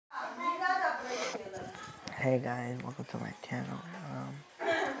Hey guys, welcome to my channel.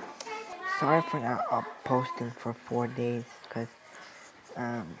 Sorry for not posting for 4 days, because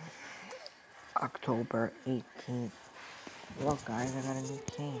October 18th. Look guys, I got a new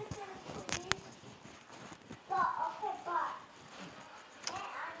chain.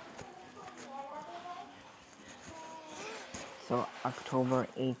 So October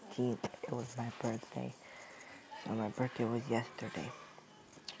 18th, it was my birthday. So my birthday was yesterday.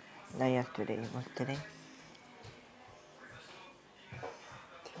 Not yesterday, it was today.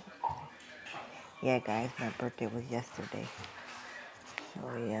 Yeah guys, my birthday was yesterday. So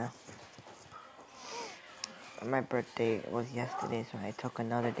yeah. My birthday was yesterday, so I took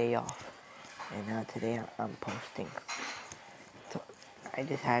another day off. And today I'm posting. So I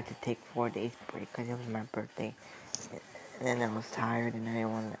just had to take 4 days break because it was my birthday. And then I was tired and I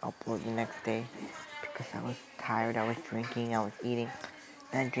didn't want to upload the next day because I was tired. I was drinking, I was eating.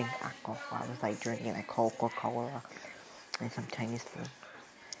 And I drink alcohol. I was like drinking like Coca-Cola and some Chinese food.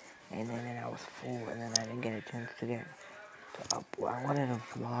 And then I was full and then I didn't get a chance to upload. I wanted to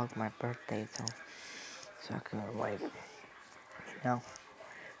vlog my birthday so I could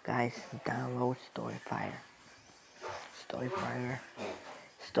guys, download Storyfire.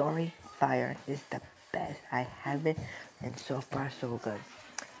 Storyfire is the best. I have it, and so far so good.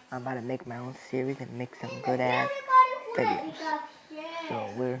 I'm about to make my own series and make some good ass videos. So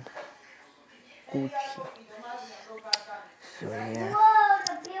we're Gucci.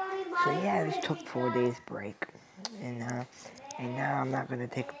 So yeah, I just took 4 days break, and now I'm not gonna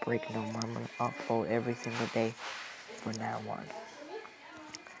take a break no more. I'm gonna upload every single day from now on.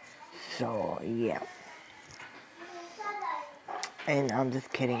 So yeah. And I'm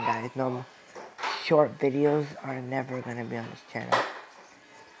just kidding, guys. No, short videos are never gonna be on this channel.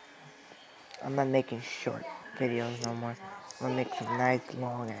 I'm not making short videos no more. I'm gonna make some nice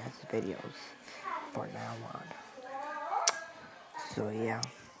long ass videos for now on. So yeah.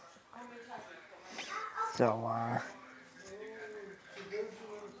 So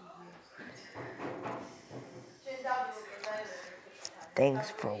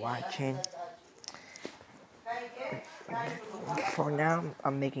thanks for watching. For now,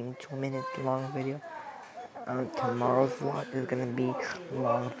 I'm making 2 minutes long video. Tomorrow's vlog is gonna be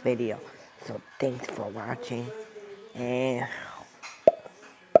long video. So thanks for watching. And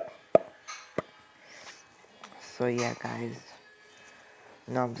so yeah, guys.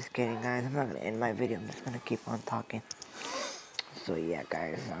 No, I'm just kidding, guys. I'm not gonna end my video. I'm just gonna keep on talking. So yeah,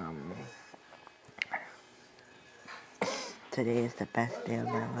 guys. Today is the best day of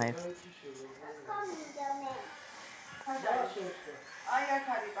my life.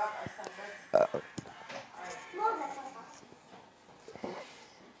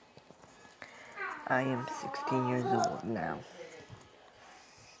 I am 16 years old now.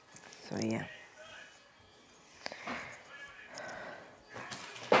 So yeah.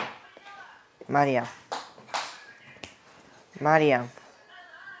 Maria.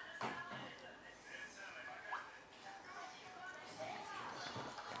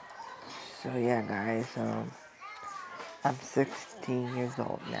 So yeah, guys. I'm 16 years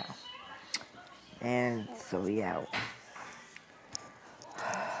old now. And so yeah.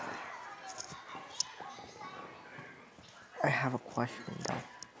 I have a question though.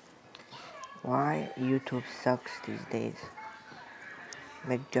 Why YouTube sucks these days?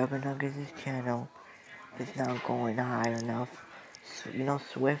 McJuggernuggets' channel is not going high enough. So, you know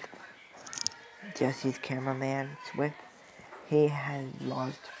Swift? Jesse's cameraman, Swift? He has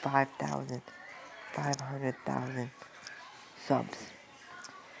lost 500,000 subs.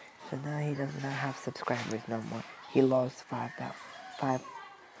 So now he does not have subscribers no more. He lost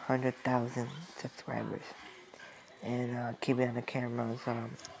 500,000 subscribers. And keeping on the cameras,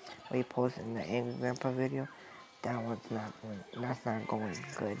 what he posted in the Angry Grandpa video, that's not going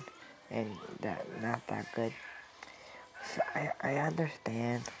good, and not that good. So I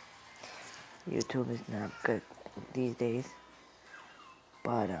understand YouTube is not good these days,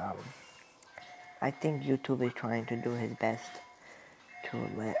 but I think YouTube is trying to do his best to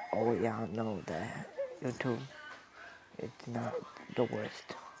let all y'all know that YouTube is not the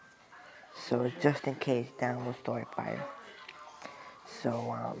worst. So just in case, download Storyfire.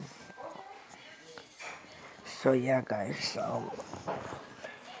 So yeah, guys.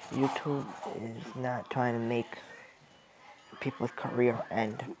 YouTube is not trying to make people's career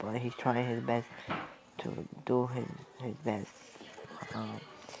end, but he's trying his best to do his best.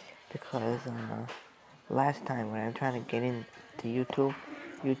 Because last time when I'm trying to get into YouTube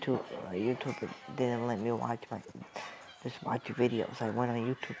didn't let me watch videos. I went on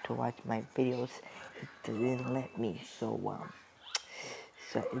YouTube to watch my videos. It didn't let me.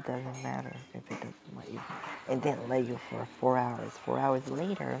 So it doesn't matter if it doesn't let you. It didn't let you for 4 hours. 4 hours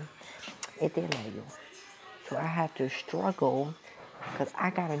later, it did let you. So I had to struggle because I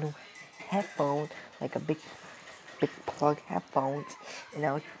got a new headphone, like a big plug headphones, and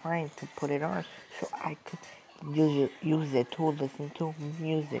I was trying to put it on so I could use it to listen to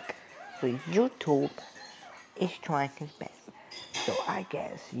music. So YouTube is trying his best. So I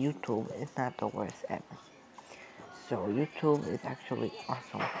guess YouTube is not the worst ever. So YouTube is actually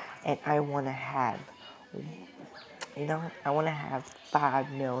awesome, and I want to have, I want to have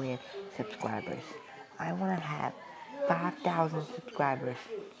 5 million subscribers. I want to have 5,000 subscribers.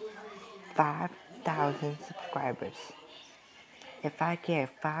 5,000 subscribers. If I get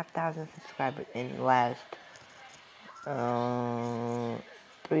 5,000 subscribers in the last 3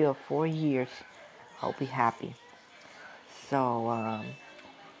 or 4 years, I'll be happy. So,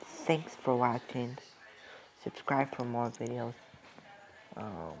 thanks for watching. Subscribe for more videos.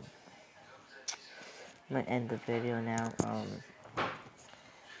 I'm gonna end the video now.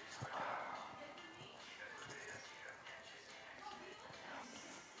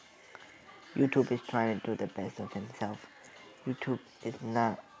 YouTube is trying to do the best of himself. YouTube is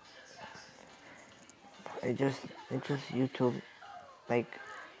not. It's just YouTube. Like,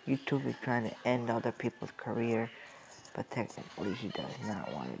 YouTube is trying to end other people's career, but technically he does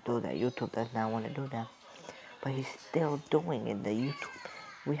not want to do that. YouTube does not want to do that, but he's still doing it. The YouTube,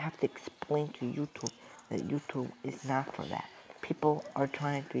 we have to explain to YouTube that YouTube is not for that. People are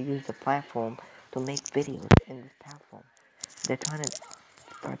trying to use the platform to make videos in this platform. They're trying to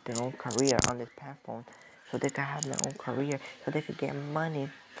start their own career on this platform so they can have their own career, so they can get money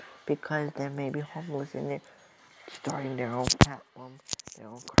because they may be homeless and they're starting their own platform, their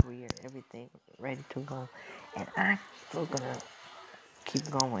own career, everything ready to go. And I'm still gonna keep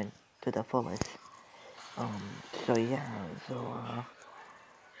going to the fullest. So yeah,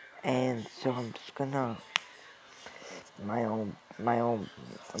 and so I'm just gonna I'm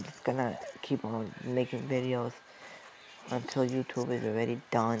just gonna keep on making videos until YouTube is already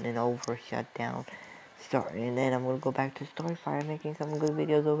done and over, shut down, and then I'm gonna go back to Storyfire making some good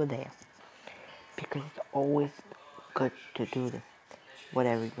videos over there, because it's always good to do this,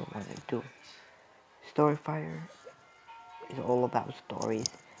 whatever you want to do. Storyfire is all about stories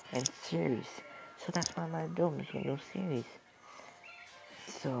and series, so that's what I'm gonna do. I'm just gonna do series.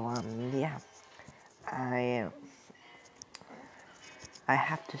 So yeah, I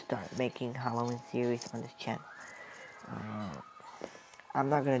have to start making Halloween series on this channel. I'm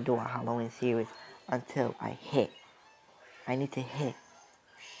not gonna do a Halloween series until I need to hit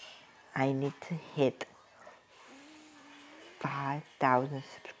 5,000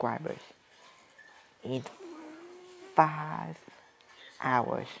 subscribers in 5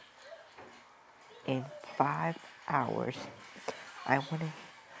 hours. In 5 hours, I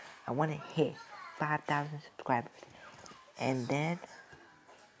wanna hit 5,000 subscribers, and then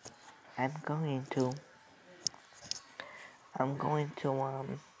I'm going to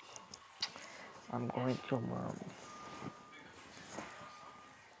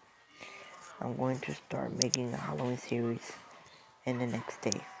start making a Halloween series in the next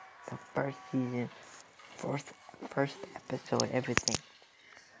day. The first season, first episode, everything.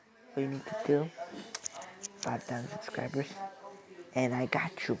 What you need to do, 5,000 subscribers, and I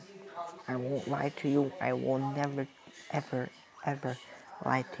got you. I won't lie to you. I will never, ever, ever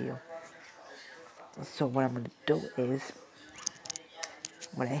lie to you. So what I'm gonna do is,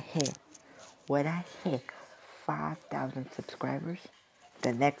 when I hit 5,000 subscribers,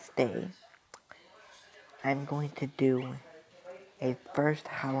 the next day, I'm going to do a first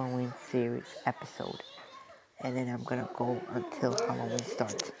Halloween series episode, and then I'm gonna go until Halloween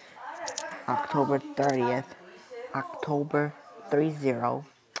starts. October 30th, October 30,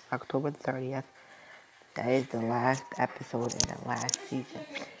 October 30th, that is the last episode in the last season.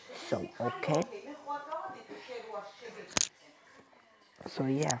 So, okay? So,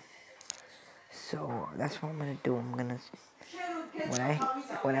 yeah. So, that's what I'm gonna do. I'm gonna,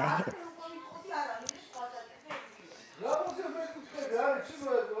 when I hit,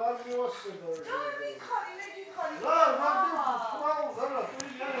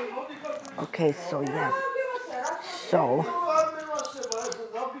 okay, so yeah. So,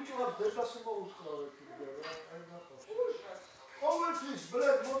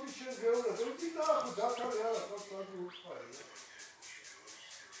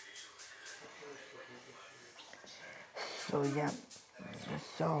 so yeah.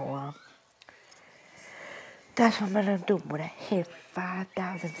 So, that's what I'm gonna do when I hit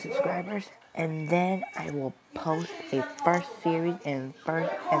 5,000 subscribers, and then I will post a first series and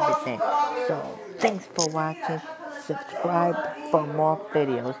first everything. So, thanks for watching. subscribe for more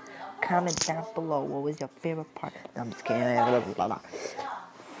videos. Comment down below what was your favorite part. No, I'm just kidding. Blah, blah, blah.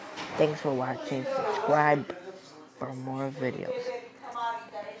 Thanks for watching. Subscribe for more videos.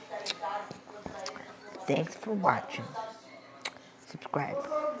 Thanks for watching. Subscribe.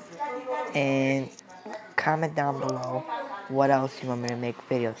 And comment down below what else you want me to make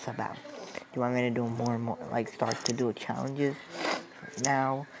videos about. Do you want me to do more and more, like start to do challenges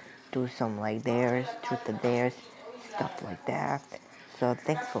now? Do some like theirs, truth or dares, stuff like that. So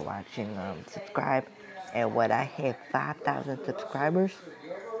thanks for watching. Subscribe. And when I hit 5,000 subscribers,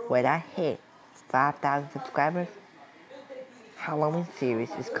 Halloween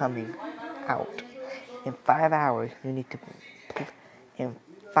series is coming out. In 5 hours, you need to. In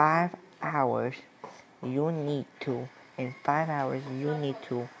 5 hours, you need to. In 5 hours, you need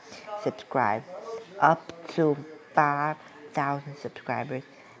to subscribe up to 5,000 subscribers,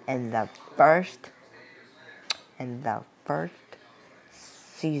 and the first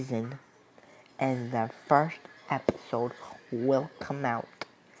season and the first episode will come out.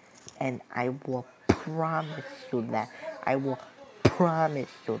 And I will promise you that. I will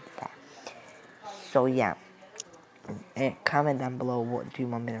promise you that. So yeah. And comment down below what do you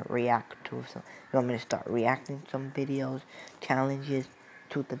want me to react to. So you want me to start reacting to some videos, challenges,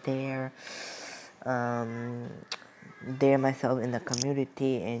 truth or dare, dare myself in the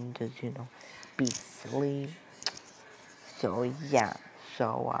community and just, be silly. So yeah.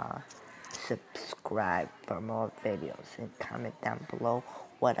 So subscribe for more videos and comment down below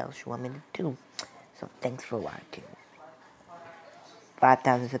what else you want me to do. So thanks for watching.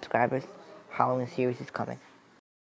 5,000 subscribers. Halloween series is coming.